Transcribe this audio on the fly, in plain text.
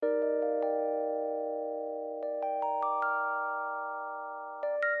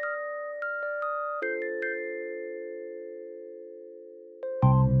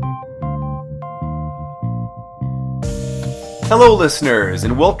Hello, listeners,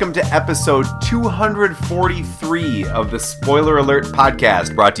 and welcome to episode 243 of the Spoiler Alert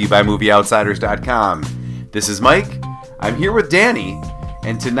podcast, brought to you by MovieOutsiders.com. This is Mike. I'm here with Danny,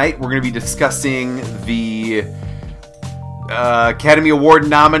 and tonight we're going to be discussing the Academy Award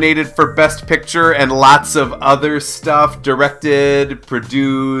nominated for Best Picture and lots of other stuff, directed,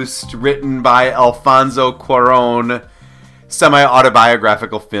 produced, written by Alfonso Cuarón,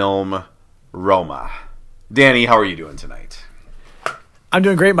 semi-autobiographical film, Roma. Danny, how are you doing tonight? I'm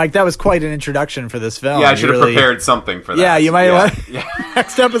doing great, Mike. That was quite an introduction for this film. Yeah, I should have prepared something for that. Yeah, you might want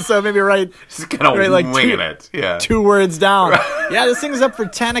next episode maybe write just kind of like winging it. Yeah, 2 words down. Yeah, this thing's up for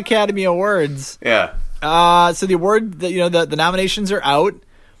 10 Academy Awards. Yeah. So the award, the nominations are out,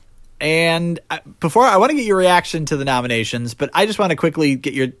 and before I want to get your reaction to the nominations, but I just want to quickly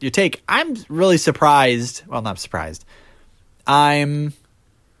get your take. I'm really surprised. Well, not surprised.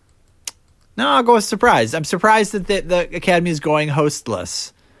 I'll go with surprised. I'm surprised that the Academy is going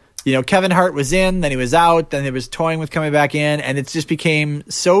hostless. You know, Kevin Hart was in, then he was out, then he was toying with coming back in, and it just became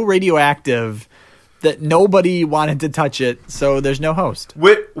so radioactive that nobody wanted to touch it, so there's no host.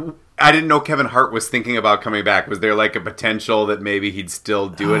 I didn't know Kevin Hart was thinking about coming back. Was there like a potential that maybe he'd still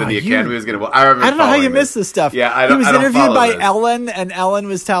do it and the Academy was going to... I don't know how you missed this stuff. Yeah, he was interviewed by Ellen, and Ellen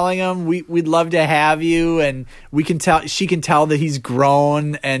was telling him, we'd love to have you, and she can tell that he's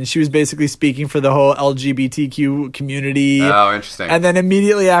grown, and she was basically speaking for the whole LGBTQ community. Oh, interesting. And then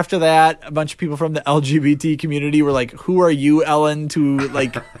immediately after that, a bunch of people from the LGBT community were like, who are you, Ellen, to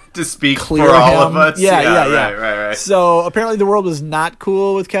like... to speak for all of us? Yeah. Right. So apparently the world was not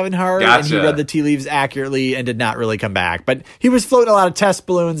cool with Kevin Hart. Gotcha. And he read the tea leaves accurately and did not really come back. But he was floating a lot of test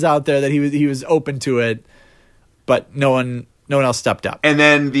balloons out there that he was open to it, but no one else stepped up. And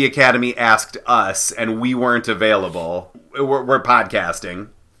then the Academy asked us, and we weren't available. We're podcasting.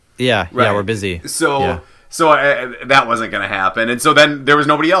 Yeah, right. Yeah, we're busy. So that wasn't going to happen, and so then there was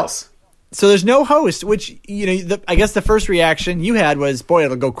nobody else. So there's no host, which I guess the first reaction you had was, boy,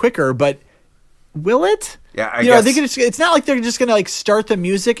 it'll go quicker, but will it? Yeah, I guess. I think it's not like they're just going to like start the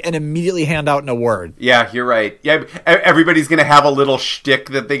music and immediately hand out an award. Yeah, you're right. Yeah, everybody's going to have a little shtick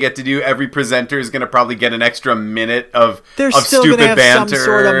that they get to do. Every presenter is going to probably get an extra minute of They're still stupid going to have banter some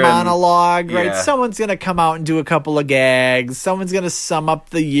sort of monologue, right? Yeah. Someone's going to come out and do a couple of gags. Someone's going to sum up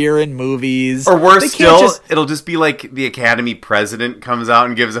the year in movies. Or worse still, it'll just be like the Academy president comes out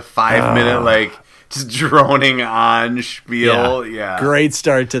and gives a 5-minute just droning on spiel. Yeah. Great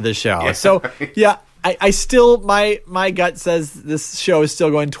start to the show. Yeah. So, yeah, I still, my gut says this show is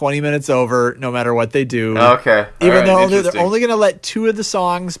still going 20 minutes over no matter what they do. Okay. Even though they're only going to let 2 of the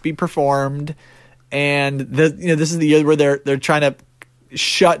songs be performed. And this is the year where they're trying to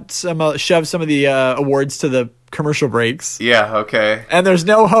shove some of the awards to the commercial breaks. Yeah, okay. And there's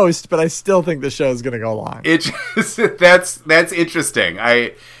no host, but I still think the show is going to go long. That's interesting.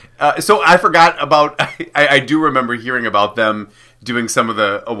 So I forgot about... I do remember hearing about them doing some of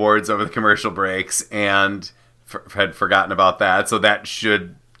the awards over the commercial breaks and had forgotten about that. So that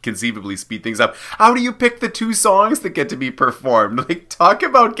should conceivably speed things up. How do you pick the 2 songs that get to be performed? Like, talk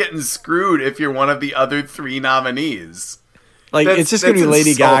about getting screwed if you're one of the other 3 nominees. Like, it's just going to be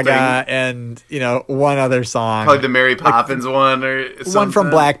Lady Gaga and, one other song. Probably the Mary Poppins one or something. One from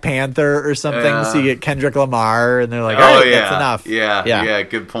Black Panther or something. Yeah. So you get Kendrick Lamar, and they're like, all right, that's enough. Yeah,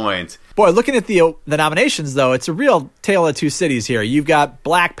 good point. Boy, looking at the nominations, though, it's a real tale of 2 cities here. You've got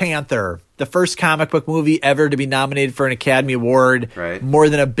Black Panther, the first comic book movie ever to be nominated for an Academy Award. Right. More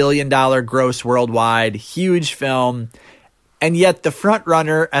than $1 billion gross worldwide. Huge film. And yet the front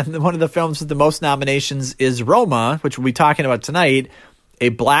runner and one of the films with the most nominations is Roma, which we'll be talking about tonight, a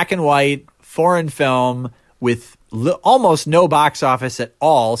black and white foreign film with almost no box office at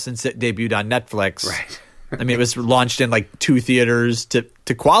all since it debuted on Netflix. Right. I mean, it was launched in like 2 theaters to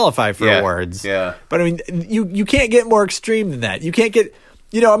qualify for awards. Yeah. But I mean, you can't get more extreme than that. You can't get,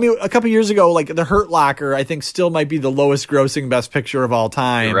 a couple years ago, like The Hurt Locker, I think still might be the lowest grossing Best Picture of all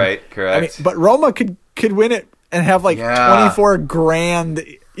time. Right, correct. I mean, but Roma could win it and have like 24 grand,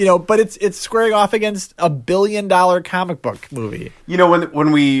 but it's squaring off against $1 billion comic book movie.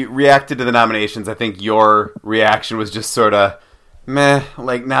 When we reacted to the nominations, I think your reaction was just sort of meh,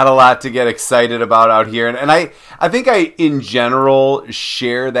 like not a lot to get excited about out here. And I think I, in general,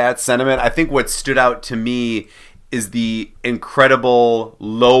 share that sentiment. I think what stood out to me is the incredible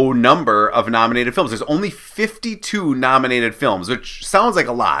low number of nominated films. There's only 52 nominated films, which sounds like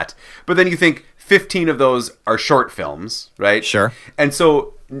a lot, but then you think 15 of those are short films, right? Sure. And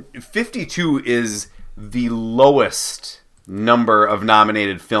so 52 is the lowest number of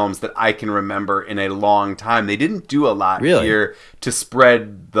nominated films that I can remember in a long time. They didn't do a lot here to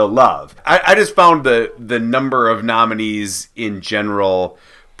spread the love. I just found the number of nominees in general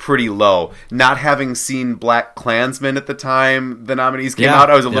pretty low. Not having seen Black Klansman at the time the nominees came out,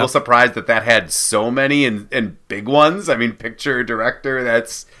 I was a little surprised that had so many and big ones. I mean, picture, director,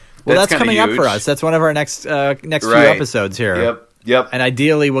 that's coming huge. up for us. That's one of our next few episodes here. Yep. And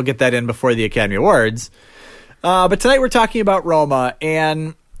ideally, we'll get that in before the Academy Awards. But tonight we're talking about Roma,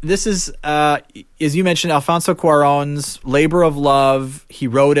 and this is, as you mentioned, Alfonso Cuarón's labor of love. He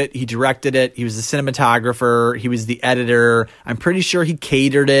wrote it, he directed it, he was the cinematographer, he was the editor. I'm pretty sure he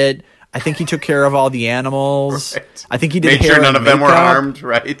catered it. I think he took care of all the animals. Right. I think he did made sure none of them were harmed,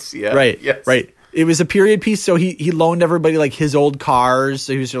 right? Yeah. Right, yes. Right. It was a period piece, so he loaned everybody like his old cars.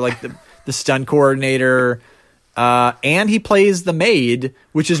 So he was sort of like the stunt coordinator. And he plays the maid,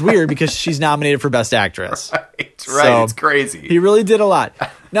 which is weird because she's nominated for Best Actress. Right. So it's crazy. He really did a lot.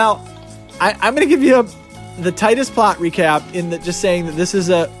 Now, I'm going to give you the tightest plot recap in just saying that this is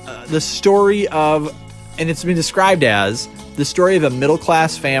the story of, and it's been described as the story of a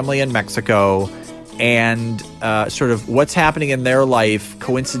middle-class family in Mexico and sort of what's happening in their life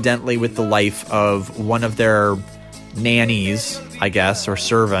coincidentally with the life of one of their nannies, I guess, or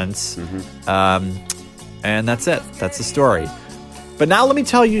servants. Mm-hmm. And that's it. That's the story. But now let me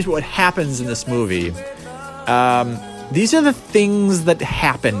tell you what happens in this movie. These are the things that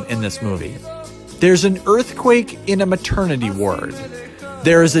happen in this movie. There's an earthquake in a maternity ward.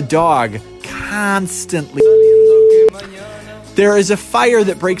 There is a dog constantly. There is a fire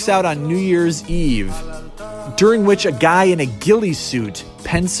that breaks out on New Year's Eve, during which a guy in a ghillie suit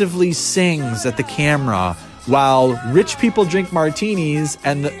pensively sings at the camera while rich people drink martinis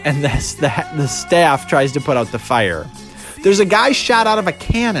and the staff tries to put out the fire. There's a guy shot out of a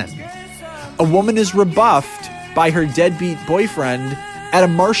cannon. A woman is rebuffed by her deadbeat boyfriend at a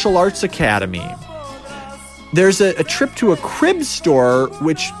martial arts academy. There's a trip to a crib store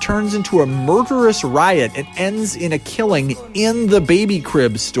which turns into a murderous riot and ends in a killing in the baby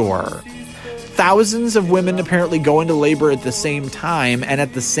crib store. Thousands of women apparently go into labor at the same time and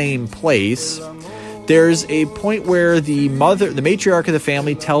at the same place. There's a point where the matriarch of the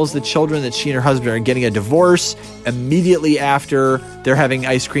family, tells the children that she and her husband are getting a divorce immediately after they're having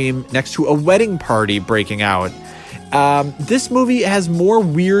ice cream next to a wedding party breaking out. This movie has more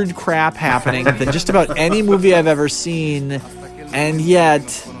weird crap happening than just about any movie I've ever seen, and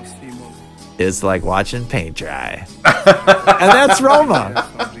yet it's like watching paint dry. And that's Roma.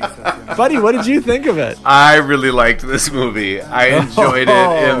 Buddy, what did you think of it? I really liked this movie. I enjoyed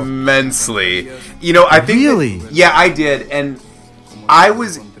it immensely. You know, I think really, I did, and I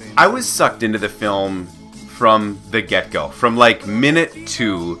was sucked into the film from the get-go. From like minute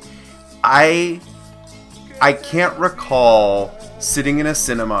 2, I can't recall sitting in a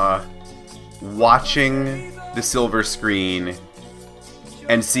cinema watching the silver screen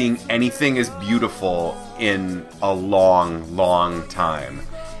and seeing anything as beautiful in a long, long time.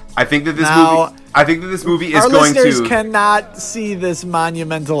 I think that this movie is going to. Our listeners cannot see this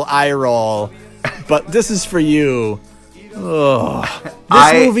monumental eye roll, but this is for you. Ugh.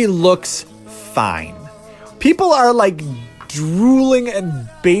 This movie looks fine. People are like drooling and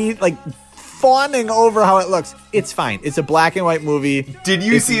fawning over how it looks. It's fine. It's a black and white movie. Did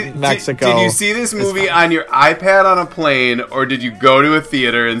you see Mexico? Did you see this movie on your iPad on a plane, or did you go to a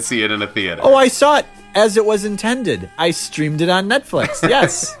theater and see it in a theater? Oh, I saw it as it was intended. I streamed it on Netflix.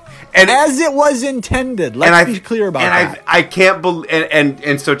 Yes. And as it was intended. Let's be clear about that. I can't believe,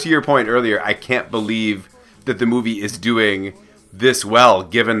 and so to your point earlier, I can't believe that the movie is doing this well,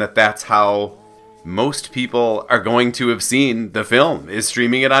 given that that's how most people are going to have seen the film, is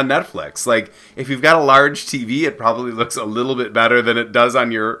streaming it on Netflix. Like, if you've got a large TV, it probably looks a little bit better than it does on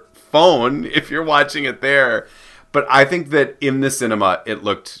your phone if you're watching it there. But I think that in the cinema, it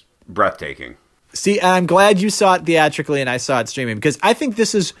looked breathtaking. See, I'm glad you saw it theatrically and I saw it streaming, because I think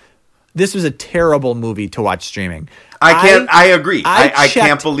this was a terrible movie to watch streaming. I agree. I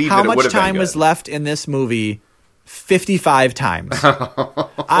can't believe that it would have been good. How much time was left in this movie 55 times.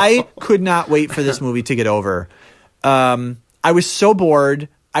 I could not wait for this movie to get over. I was so bored.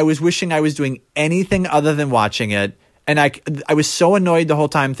 I was wishing I was doing anything other than watching it. And I was so annoyed the whole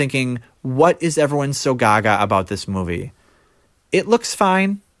time thinking, what is everyone so gaga about this movie? It looks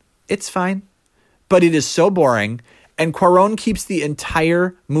fine. It's fine. But it is so boring. And Cuarón keeps the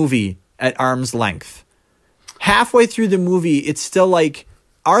entire movie at arm's length. Halfway through the movie, it's still like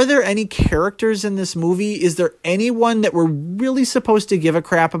are there any characters in this movie? Is there anyone that we're really supposed to give a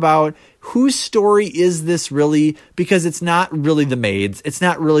crap about? Whose story is this really? Because it's not really the maids. It's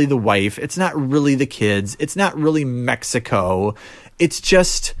not really the wife. It's not really the kids. It's not really Mexico. It's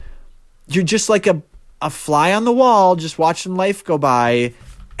just, you're just like a fly on the wall, just watching life go by.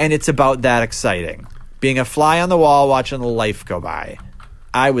 And it's about that exciting. Being a fly on the wall, watching the life go by.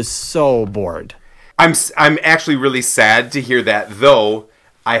 I was so bored. I'm actually really sad to hear that, though.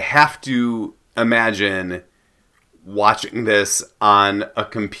 I have to imagine watching this on a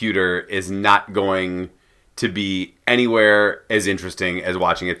computer is not going to be anywhere as interesting as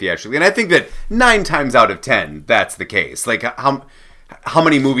watching it theatrically. And I think that 9 times out of 10, that's the case. Like, how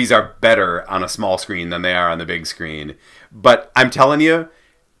many movies are better on a small screen than they are on the big screen? But I'm telling you,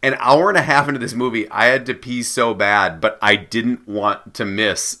 an hour and a half into this movie, I had to pee so bad, but I didn't want to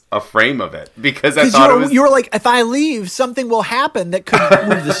miss a frame of it because I thought you were like, if I leave, something will happen that could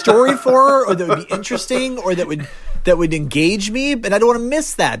move the story forward, or that would be interesting, or that would engage me. But I don't want to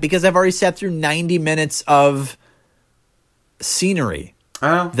miss that because I've already sat through 90 minutes of scenery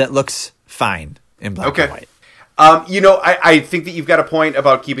that looks fine in black and white. I think that you've got a point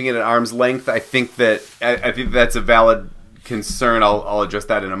about keeping it at arm's length. I think that's a valid concern. I'll address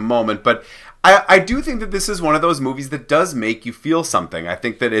that in a moment, but I do think that this is one of those movies that does make you feel something. I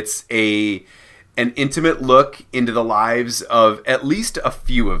think that it's an intimate look into the lives of at least a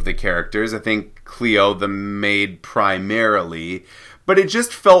few of the characters. I think Cleo, the maid, primarily, but it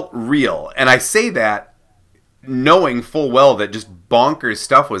just felt real. And I say that knowing full well that just bonkers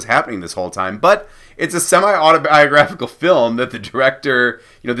stuff was happening this whole time, but it's a semi-autobiographical film that the director,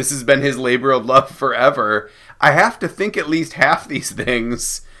 this has been his labor of love forever. I have to think at least half these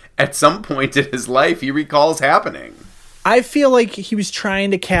things at some point in his life he recalls happening. I feel like he was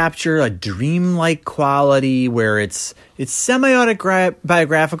trying to capture a dreamlike quality where it's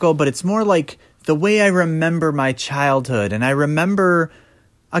semi-autobiographical, but it's more like the way I remember my childhood. And I remember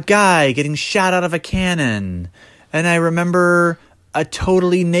a guy getting shot out of a cannon. And I remember a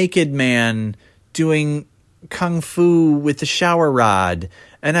totally naked man doing kung fu with the shower rod.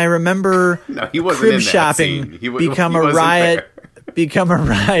 And I remember crib shopping become a riot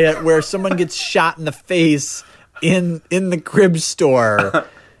where someone gets shot in the face in the crib store.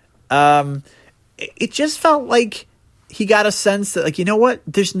 It just felt like he got a sense that, like, you know what?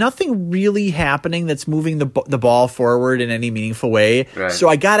 There's nothing really happening that's moving the ball forward in any meaningful way. Right. So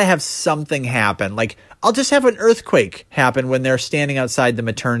I got to have something happen. Like, I'll just have an earthquake happen when they're standing outside the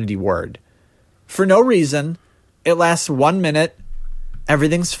maternity ward. For no reason. It lasts 1 minute.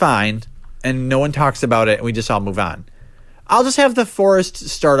 Everything's fine. And no one talks about it. And we just all move on. I'll just have the forest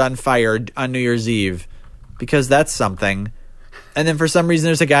start on fire on New Year's Eve. Because that's something. And then for some reason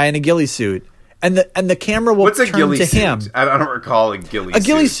there's a guy in a ghillie suit. And the camera will turn to him. I don't recall a ghillie suit. A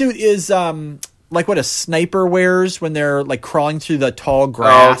ghillie suit is like what a sniper wears when they're like crawling through the tall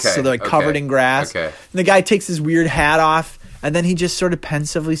grass. So they're like covered in grass. Okay. And the guy takes his weird hat off, and then he just sort of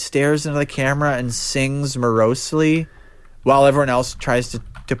pensively stares into the camera and sings morosely while everyone else tries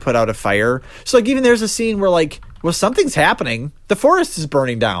to put out a fire. So like even there's a scene where like, well, something's happening. The forest is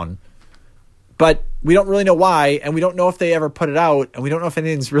burning down. But we don't really know why, and we don't know if they ever put it out, and we don't know if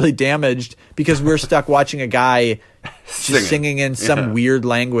anything's really damaged because we're stuck watching a guy just singing in some weird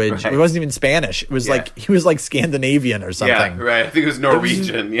language. Right. It wasn't even Spanish. It was like he was like Scandinavian or something. Yeah, right. I think it was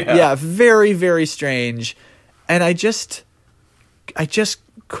Norwegian. Yeah, very, very strange. And I just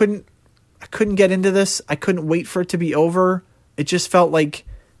couldn't get into this. I couldn't wait for it to be over. It just felt like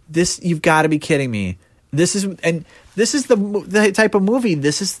this. You've got to be kidding me. This is the type of movie.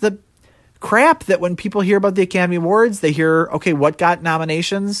 This is the crap that when people hear about the Academy Awards, they hear, okay, what got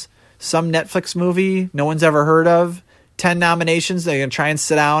nominations? Some Netflix movie no one's ever heard of. 10 nominations. They're going to try and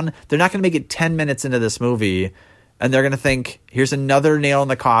sit down. They're not going to make it 10 minutes into this movie. And they're going to think, here's another nail in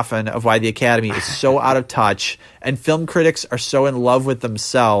the coffin of why the Academy is so out of touch. And film critics are so in love with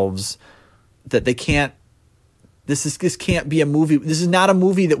themselves that they can't, this can't be a movie. This is not a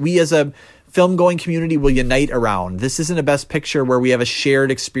movie that we as a film-going community will unite around. This isn't a Best Picture where we have a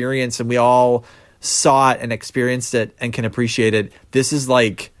shared experience and we all saw it and experienced it and can appreciate it. This is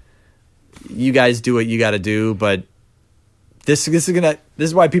like, you guys do what you got to do, but this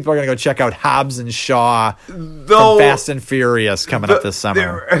is why people are gonna go check out Hobbs and Shaw from Fast and Furious coming up this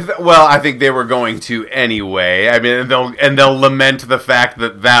summer. Well, I think they were going to anyway. I mean, they'll lament the fact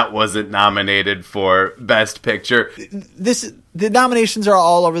that wasn't nominated for Best Picture. The nominations are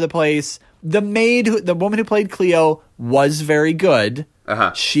all over the place. The woman who played Cleo was very good.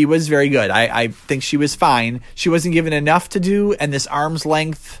 Uh-huh. She was very good. I think she was fine. She wasn't given enough to do, and this arm's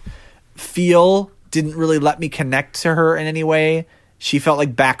length feel didn't really let me connect to her in any way. she felt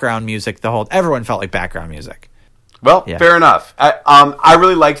like background music. Everyone felt like background music. Well, Yeah. fair enough. I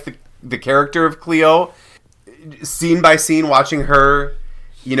really liked the character of Cleo, scene by scene, watching her,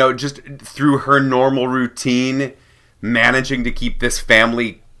 just through her normal routine, managing to keep this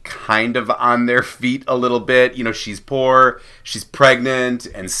family kind of on their feet a little bit. She's poor, she's pregnant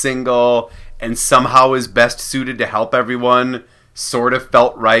and single, and somehow is best suited to help everyone. Sort of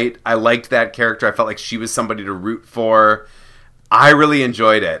felt right. I liked that character. I felt like she was somebody to root for. I really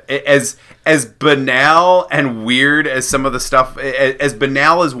enjoyed it. As banal and weird as some of the stuff, as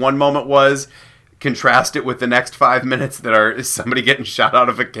banal as one moment was, contrast it with the next 5 minutes that are somebody getting shot out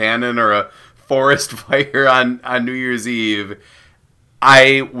of a cannon or a forest fire on New Year's Eve.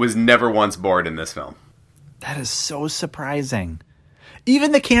 I was never once bored in this film. That is so surprising.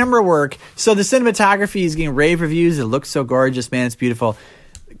 Even the camera work. So the cinematography is getting rave reviews. It looks so gorgeous, man. It's beautiful.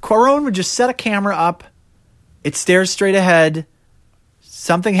 Cuarón would just set a camera up. It stares straight ahead.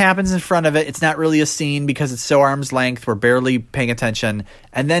 Something happens in front of it. It's not really a scene because it's so arm's length. We're barely paying attention.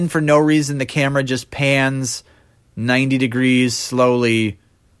 And then for no reason, the camera just pans 90 degrees slowly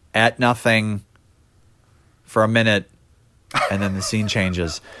at nothing for a minute. And then the scene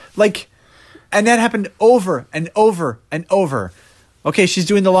changes. And that happened over and over and over. Okay, she's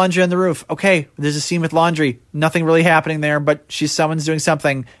doing the laundry on the roof. Okay, there's a scene with laundry. Nothing really happening there, but someone's doing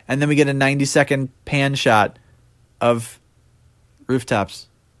something. And then we get a 90-second pan shot of rooftops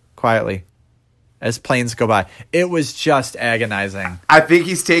quietly as planes go by. It was just agonizing. I think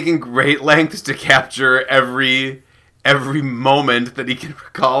he's taking great lengths to capture every moment that he can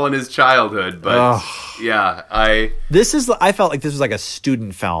recall in his childhood. But I felt like this was like a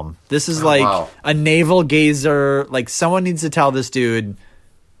student film. This is wow. a navel gazer. Like, someone needs to tell this dude,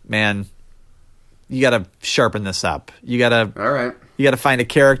 man, you got to sharpen this up. You got to find a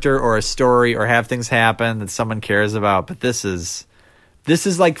character or a story or have things happen that someone cares about. But this is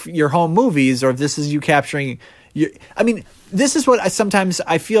like your home movies, or if this is you capturing this is what I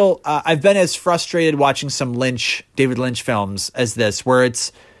feel. I've been as frustrated watching some David Lynch films as this, where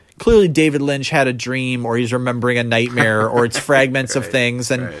it's clearly David Lynch had a dream, or he's remembering a nightmare, or it's fragments of things,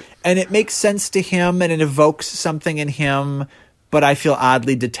 and it makes sense to him and it evokes something in him, but I feel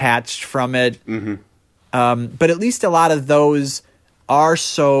oddly detached from it. Mm-hmm. But at least a lot of those are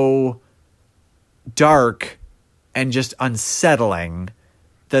so dark and just unsettling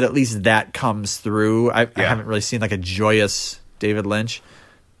that at least that comes through. I haven't really seen like a joyous David Lynch.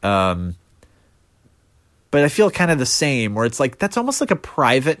 But I feel kind of the same, where it's like, that's almost like a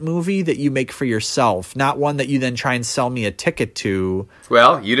private movie that you make for yourself, not one that you then try and sell me a ticket to.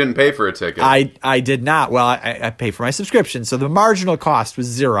 Well, you didn't pay for a ticket. I did not. Well, I paid for my subscription, so the marginal cost was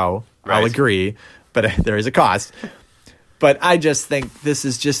zero. Right. I'll agree, but there is a cost. But I just think this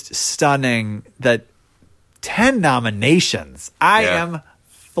is just stunning that 10 nominations. I am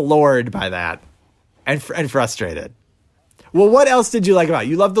floored by that and frustrated. Well, what else did you like about it?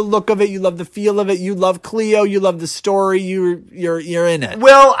 You love the look of it. You love the feel of it. You love Cleo. You love the story. You're in it.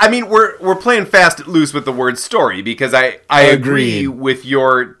 Well, I mean, we're playing fast and loose with the word story, because I agree with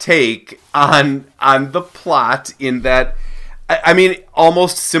your take on the plot, in that, I mean,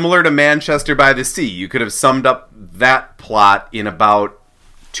 almost similar to Manchester by the Sea. You could have summed up that plot in about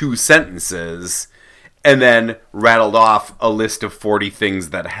 2 sentences and then rattled off a list of 40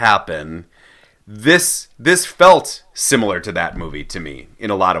 things that happen. This felt similar to that movie to me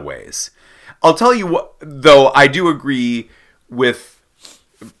in a lot of ways. I'll tell you what, though, I do agree with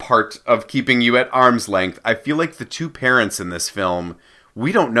part of keeping you at arm's length. I feel like the two parents in this film,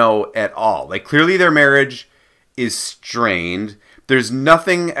 we don't know at all. Like, clearly their marriage is strained. There's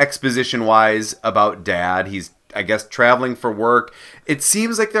nothing exposition-wise about Dad. He's, I guess, traveling for work. It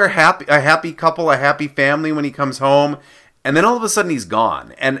seems like they're a happy couple, a happy family when he comes home. And then all of a sudden he's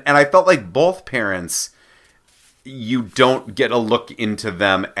gone. And I felt like both parents, you don't get a look into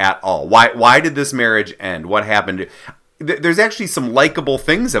them at all. Why did this marriage end? What happened? There's actually some likable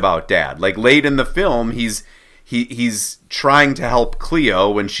things about Dad. Like, late in the film, he's trying to help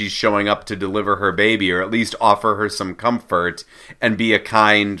Cleo when she's showing up to deliver her baby, or at least offer her some comfort and be a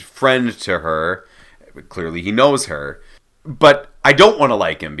kind friend to her. Clearly he knows her. But I don't want to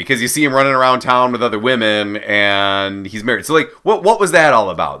like him, because you see him running around town with other women and he's married. So, like, what was that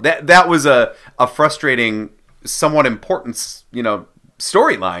all about? That was a frustrating, somewhat important,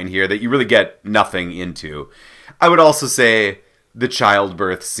 storyline here that you really get nothing into. I would also say the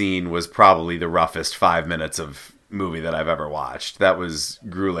childbirth scene was probably the roughest 5 minutes of movie that I've ever watched. That was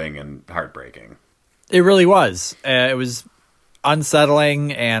grueling and heartbreaking. It really was. It was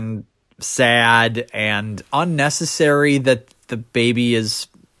unsettling and sad and unnecessary that the baby is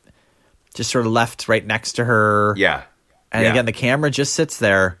just sort of left right next to her. Yeah. And again, the camera just sits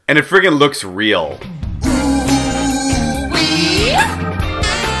there. And it friggin' looks real.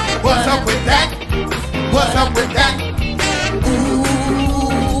 What's up with that? What's up with that?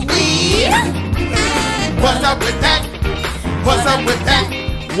 Ooh-wee. What's up with that? What's up with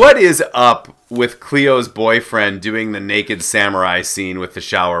that? What is up with Cleo's boyfriend doing the naked samurai scene with the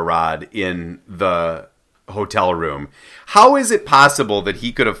shower rod in the hotel room? How is it possible that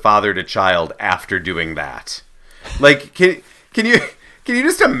he could have fathered a child after doing that? Like, can you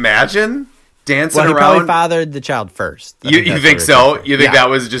just imagine dancing Well, he around? probably fathered the child first. You think so? You think that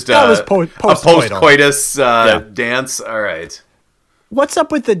was just a post-coitus dance? All right. What's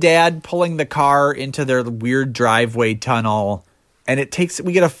up with the dad pulling the car into their weird driveway tunnel? And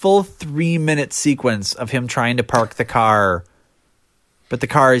we get a full 3-minute sequence of him trying to park the car, but the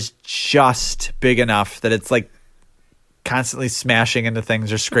car is just big enough that it's like constantly smashing into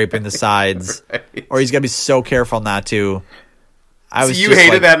things or scraping the sides, right. Or he's got to be so careful not to. You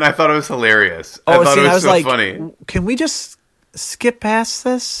hated that, and I thought it was hilarious. I thought it was so funny. Can we just skip past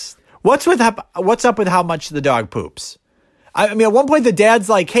this? What's up with how much the dog poops? I mean, at one point the dad's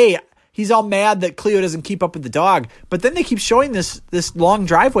like, "Hey." He's all mad that Cleo doesn't keep up with the dog. But then they keep showing this long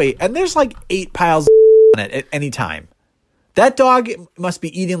driveway, and there's like 8 piles of on it at any time. That dog must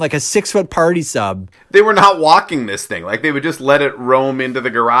be eating like a 6-foot party sub. They were not walking this thing. Like, they would just let it roam into the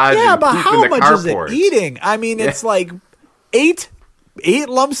garage and but poop how in the much carport. is it eating? I mean, it's like 8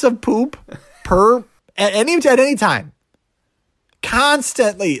 lumps of poop at any time.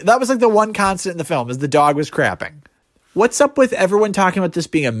 Constantly. That was like the one constant in the film, is the dog was crapping. What's up with everyone talking about this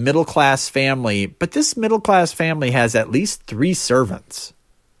being a middle-class family, but this middle-class family has at least 3 servants?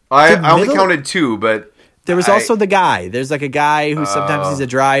 I only counted 2, but... There was also the guy. There's like a guy who sometimes he's a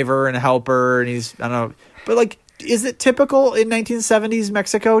driver and a helper, and he's, I don't know. But like, is it typical in 1970s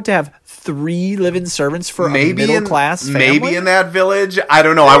Mexico to have 3 living servants for a middle-class family? Maybe in that village? I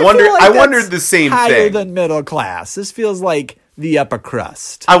don't know. I wondered the same higher thing. Higher than middle class. This feels like the upper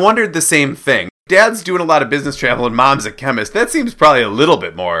crust. I wondered the same thing. Dad's doing a lot of business travel and mom's a chemist. That seems probably a little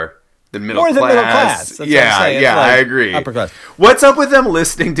bit more than middle class. More than middle class. That's yeah, what I'm saying. Yeah, like I agree. Upper class. What's up with them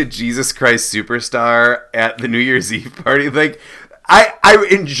listening to Jesus Christ Superstar at the New Year's Eve party? Like, I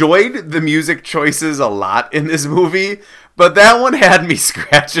enjoyed the music choices a lot in this movie, but that one had me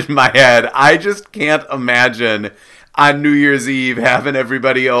scratching my head. I just can't imagine on New Year's Eve having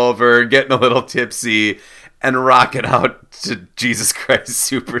everybody over, getting a little tipsy, and rocking out to Jesus Christ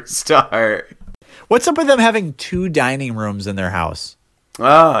Superstar. What's up with them having 2 dining rooms in their house?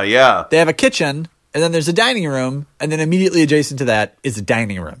 Oh, yeah. They have a kitchen, and then there's a dining room, and then immediately adjacent to that is a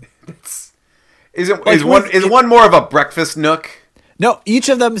dining room. Is one more of a breakfast nook? No, each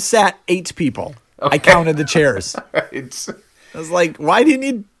of them sat 8 people. Okay. I counted the chairs. Right. I was like, why do you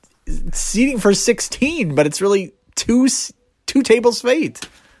need seating for 16? But it's really two tables fate.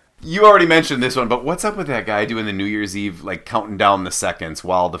 You already mentioned this one, but what's up with that guy doing the New Year's Eve, like counting down the seconds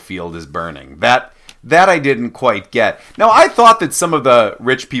while the field is burning? That I didn't quite get. Now, I thought that some of the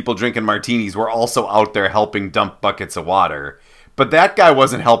rich people drinking martinis were also out there helping dump buckets of water, but that guy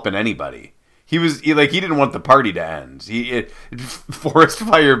wasn't helping anybody. He didn't want the party to end. Forest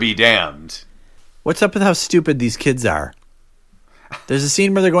fire be damned. What's up with how stupid these kids are? There's a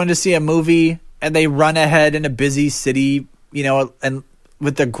scene where they're going to see a movie and they run ahead in a busy city, and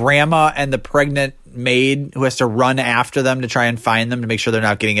with the grandma and the pregnant maid who has to run after them to try and find them to make sure they're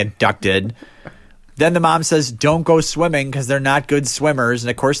not getting abducted. Then the mom says, don't go swimming because they're not good swimmers.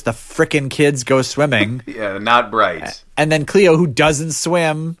 And, of course, the frickin' kids go swimming. Yeah, not bright. And then Cleo, who doesn't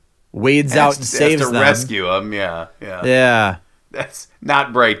swim, wades out and saves them. Rescue them, yeah. Yeah. That's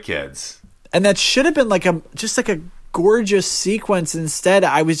not bright kids. And that should have been just like a gorgeous sequence. Instead,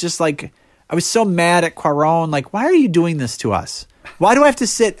 I was so mad at Cuarón. Like, why are you doing this to us? Why do I have to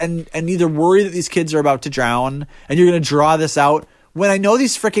sit and either worry that these kids are about to drown and you're going to draw this out when I know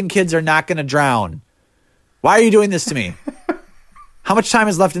these frickin' kids are not going to drown? Why are you doing this to me? How much time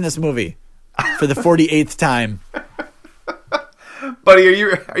is left in this movie for the 48th time? Buddy,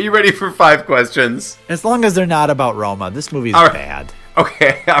 are you ready for 5 questions? As long as they're not about Roma. This movie is bad.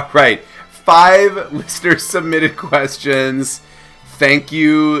 Okay, all right. 5 listener-submitted questions. Thank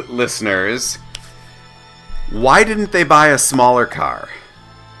you, listeners. Why didn't they buy a smaller car?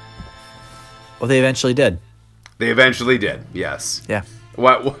 Well, they eventually did. They eventually did, yes. Yeah.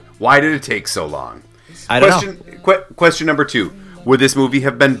 Why did it take so long? I don't know. Question number 2. Would this movie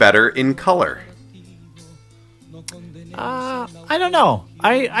have been better in color? I don't know.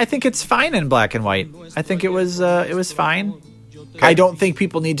 I think it's fine in black and white. I think it was fine. Okay. I don't think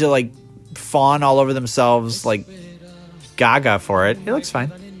people need to fawn all over themselves like Gaga for it. It looks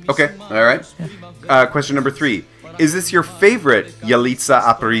fine. Okay, all right. Yeah. Question number 3. Is this your favorite Yalitza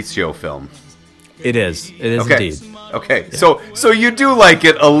Aparicio film? It is. It is Okay. indeed. Okay, so you do like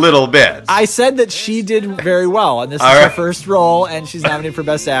it a little bit. I said that she did very well, and this is All her right. first role, and she's nominated for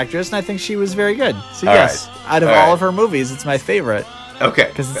Best Actress, and I think she was very good. So All yes, right. out of All all right. of her movies, it's my favorite Okay.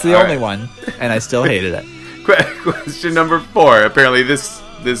 because it's the All only right. one, and I still hated it. Question number 4. Apparently this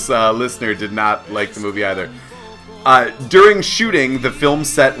listener did not like the movie either. During shooting, the film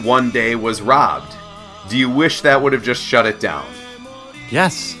set one day was robbed. Do you wish that would have just shut it down?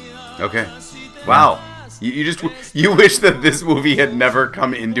 Yes. Okay. Wow. You wish that this movie had never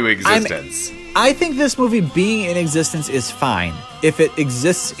come into existence. I think this movie being in existence is fine if it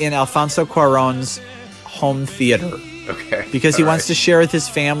exists in Alfonso Cuarón's home theater. Okay. Because he All wants to share with his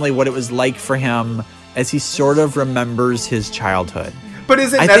family what it was like for him as he sort of remembers his childhood. But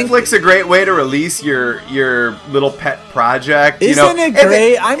isn't I think- Netflix a great way to release your little pet project? Isn't it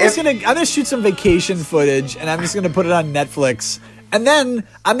great? I'm if- gonna shoot some vacation footage and I'm just gonna put it on Netflix. And then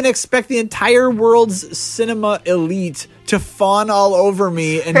I'm gonna expect the entire world's cinema elite to fawn all over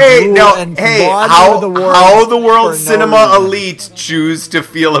me and drool and laud how over the world. how the world's for no cinema reason. elite choose to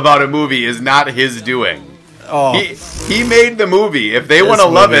feel about a movie is not his doing. Oh, He made the movie. If they want to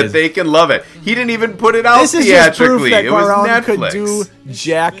love movie it, is- they can love it. He didn't even put it out this is just proof theatrically. that It was Cuarón Netflix. could do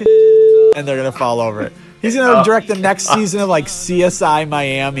jack and they're gonna fall over it. He's gonna direct the next season of like CSI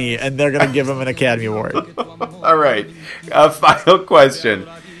Miami, and they're gonna give him an Academy Award. All right. Final question.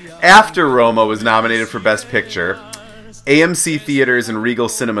 After Roma was nominated for Best Picture, AMC Theaters and Regal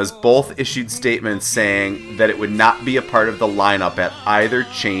Cinemas both issued statements saying that it would not be a part of the lineup at either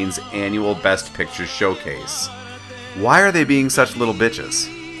chain's annual Best Picture showcase. Why are they being such little bitches?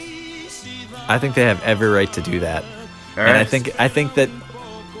 I think they have every right to do that. All And right. I think that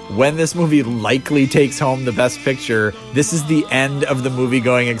when this movie likely takes home the Best Picture, this is the end of the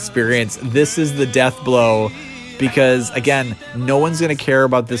movie-going experience. This is the death blow because, again, no one's going to care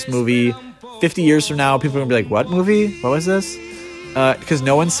about this movie. 50 years from now, people are going to be like, what movie? What was this? Because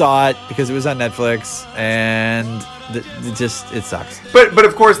no one saw it because it was on Netflix, and it sucks. But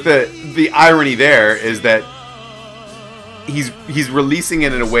of course the irony there is that he's releasing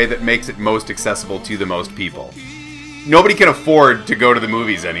it in a way that makes it most accessible to the most people. Nobody can afford to go to the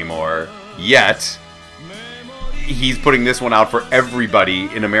movies anymore, yet he's putting this one out for everybody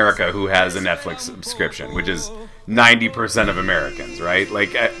in America who has a Netflix subscription, which is 90% of Americans, right? Like,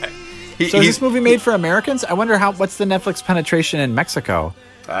 So is this movie made for Americans? I wonder what's the Netflix penetration in Mexico?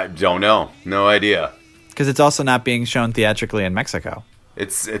 I don't know. No idea. Because it's also not being shown theatrically in Mexico.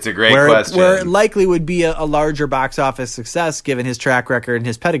 It's a great Where question. it likely would be a larger box office success given his track record and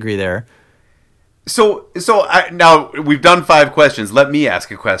his pedigree there. So now we've done 5 questions. Let me ask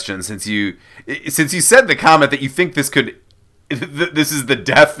a question since you said the comment that you think this is the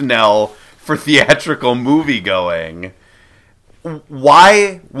death knell for theatrical movie going.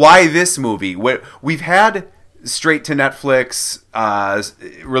 Why this movie? We've had straight to Netflix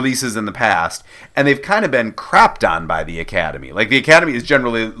releases in the past, and they've kind of been crapped on by the Academy. Like the Academy has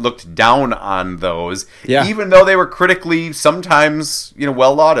generally looked down on those, even though they were critically sometimes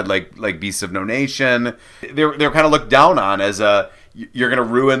well lauded, like Beasts of No Nation. They're kind of looked down on as you're going to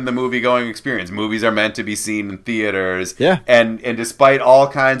ruin the movie-going experience. Movies are meant to be seen in theaters. Yeah. And despite all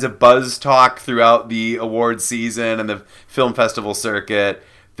kinds of buzz talk throughout the award season and the film festival circuit,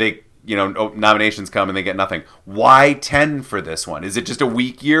 they nominations come and they get nothing. Why 10 for this one? Is it just a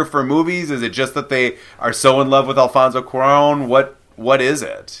weak year for movies? Is it just that they are so in love with Alfonso Cuarón? What is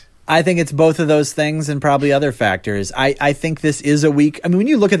it? I think it's both of those things and probably other factors. I think this is a week. I mean, when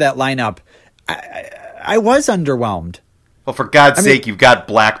you look at that lineup, I was underwhelmed. Well, for God's sake, you've got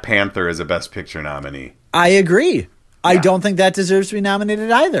Black Panther as a Best Picture nominee. I agree. I don't think that deserves to be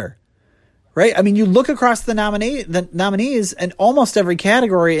nominated either. Right? I mean, you look across the nominees in almost every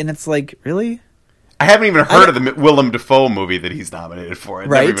category, and it's like, really? I haven't even heard of the Willem Dafoe movie that he's nominated for. I've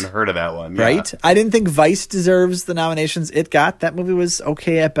Right. never even heard of that one. Yeah. Right? I didn't think Vice deserves the nominations it got. That movie was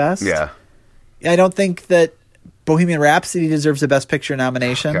okay at best. Yeah. I don't think that Bohemian Rhapsody deserves a Best Picture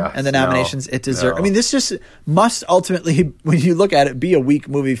nomination, God, and the nominations it deserves. no. I mean, this just must ultimately, when you look at it, be a weak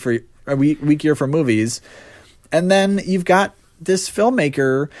movie for a weak year for movies. And then you've got this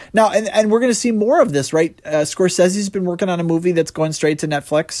filmmaker now, and we're going to see more of this, right? Scorsese's been working on a movie that's going straight to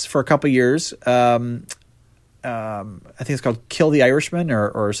Netflix for a couple years. I think it's called Kill the Irishman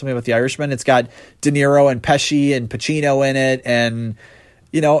or something about the Irishman. It's got De Niro and Pesci and Pacino in it, and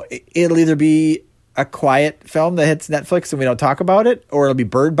it'll either be a quiet film that hits Netflix and we don't talk about it, or it'll be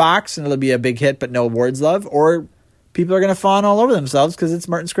Bird Box and it'll be a big hit but no awards love, or people are going to fawn all over themselves because it's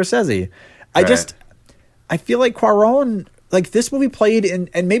Martin Scorsese. I feel like Cuarón, like this movie played in,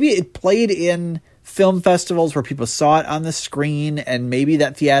 and maybe it played in film festivals where people saw it on the screen and maybe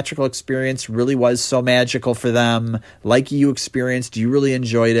that theatrical experience really was so magical for them, like you experienced, you really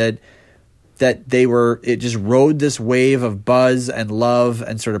enjoyed it, that it just rode this wave of buzz and love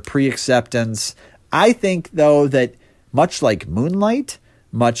and sort of pre-acceptance. I think, though, that much like Moonlight,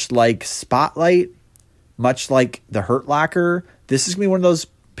 much like Spotlight, much like The Hurt Locker, this is going to be one of those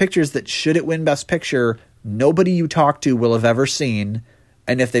pictures that, should it win Best Picture, nobody you talk to will have ever seen.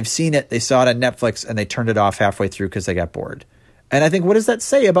 And if they've seen it, they saw it on Netflix and they turned it off halfway through because they got bored. And I think, what does that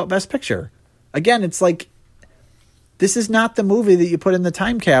say about Best Picture? Again, it's like, this is not the movie that you put in the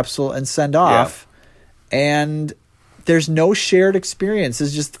time capsule and send off. Yeah. And there's no shared experience.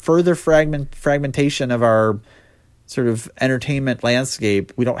 It's just further fragmentation of our sort of entertainment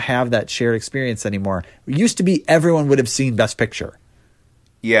landscape. We don't have that shared experience anymore. It used to be everyone would have seen Best Picture.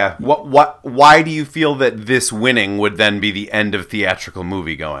 Yeah. Why do you feel that this winning would then be the end of theatrical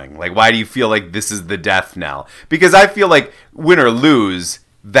movie going? Like, why do you feel like this is the death knell? Because I feel like win or lose,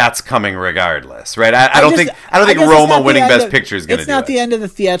 that's coming regardless, right? I don't think Roma winning Best Picture is going to do it. It's not the end of the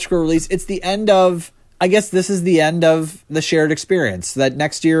theatrical release. It's the end of, I guess this is the end of the shared experience. That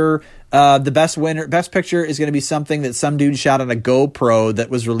next year, the Best Picture is going to be something that some dude shot on a GoPro that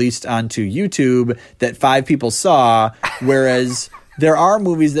was released onto YouTube that 5 people saw, whereas there are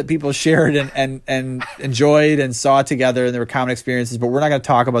movies that people shared and enjoyed and saw together, and there were common experiences, but we're not going to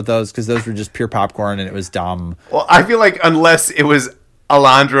talk about those because those were just pure popcorn and it was dumb. Well, I feel like unless it was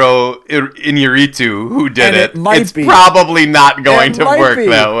Alejandro Iñárritu who did it, it's probably not going to work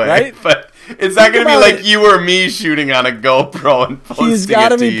that way. Right? But it's not going to be like you or me shooting on a GoPro and posting it to YouTube. He's got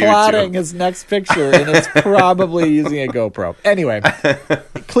to be plotting his next picture, and it's probably using a GoPro. Anyway,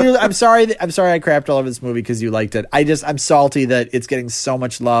 clearly, I'm sorry I crapped all over this movie because you liked it. I'm salty that it's getting so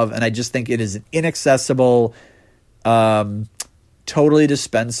much love, and I just think it is an inaccessible, totally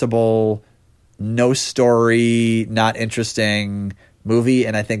dispensable, no story, not interesting movie,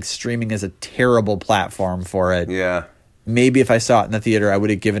 and I think streaming is a terrible platform for it. Yeah. Maybe if I saw it in the theater, I would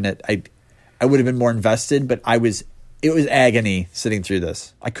have given it. I would have been more invested, but it was agony sitting through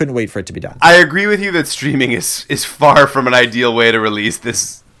this. I couldn't wait for it to be done. I agree with you that streaming is far from an ideal way to release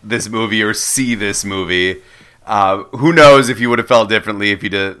this movie or see this movie. Who knows if you would have felt differently if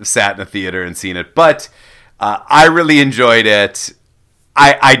you'd sat in a theater and seen it. But I really enjoyed it.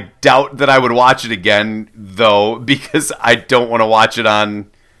 I doubt that I would watch it again, though, because I don't want to watch it on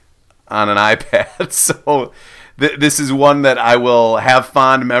an iPad. So this is one that I will have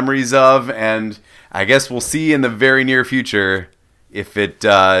fond memories of, and I guess we'll see in the very near future if it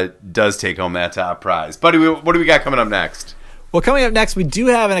does take home that top prize. Buddy, what do we got coming up next? Well, coming up next, we do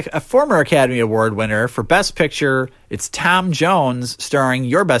have a former Academy Award winner for Best Picture. It's Tom Jones, starring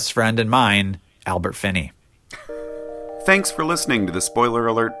your best friend and mine, Albert Finney. Thanks for listening to the Spoiler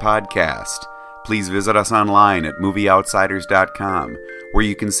Alert podcast. Please visit us online at movieoutsiders.com, where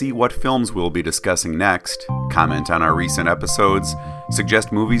you can see what films we'll be discussing next, comment on our recent episodes,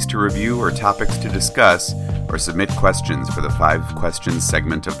 suggest movies to review or topics to discuss, or submit questions for the 5 questions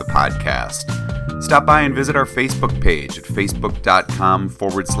segment of the podcast. Stop by and visit our Facebook page at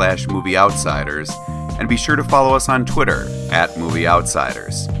facebook.com/movieoutsiders, and be sure to follow us on Twitter at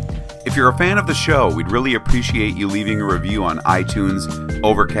movieoutsiders. If you're a fan of the show, we'd really appreciate you leaving a review on iTunes,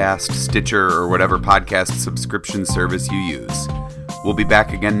 Overcast, Stitcher, or whatever podcast subscription service you use. We'll be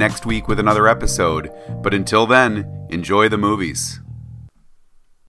back again next week with another episode, but until then, enjoy the movies.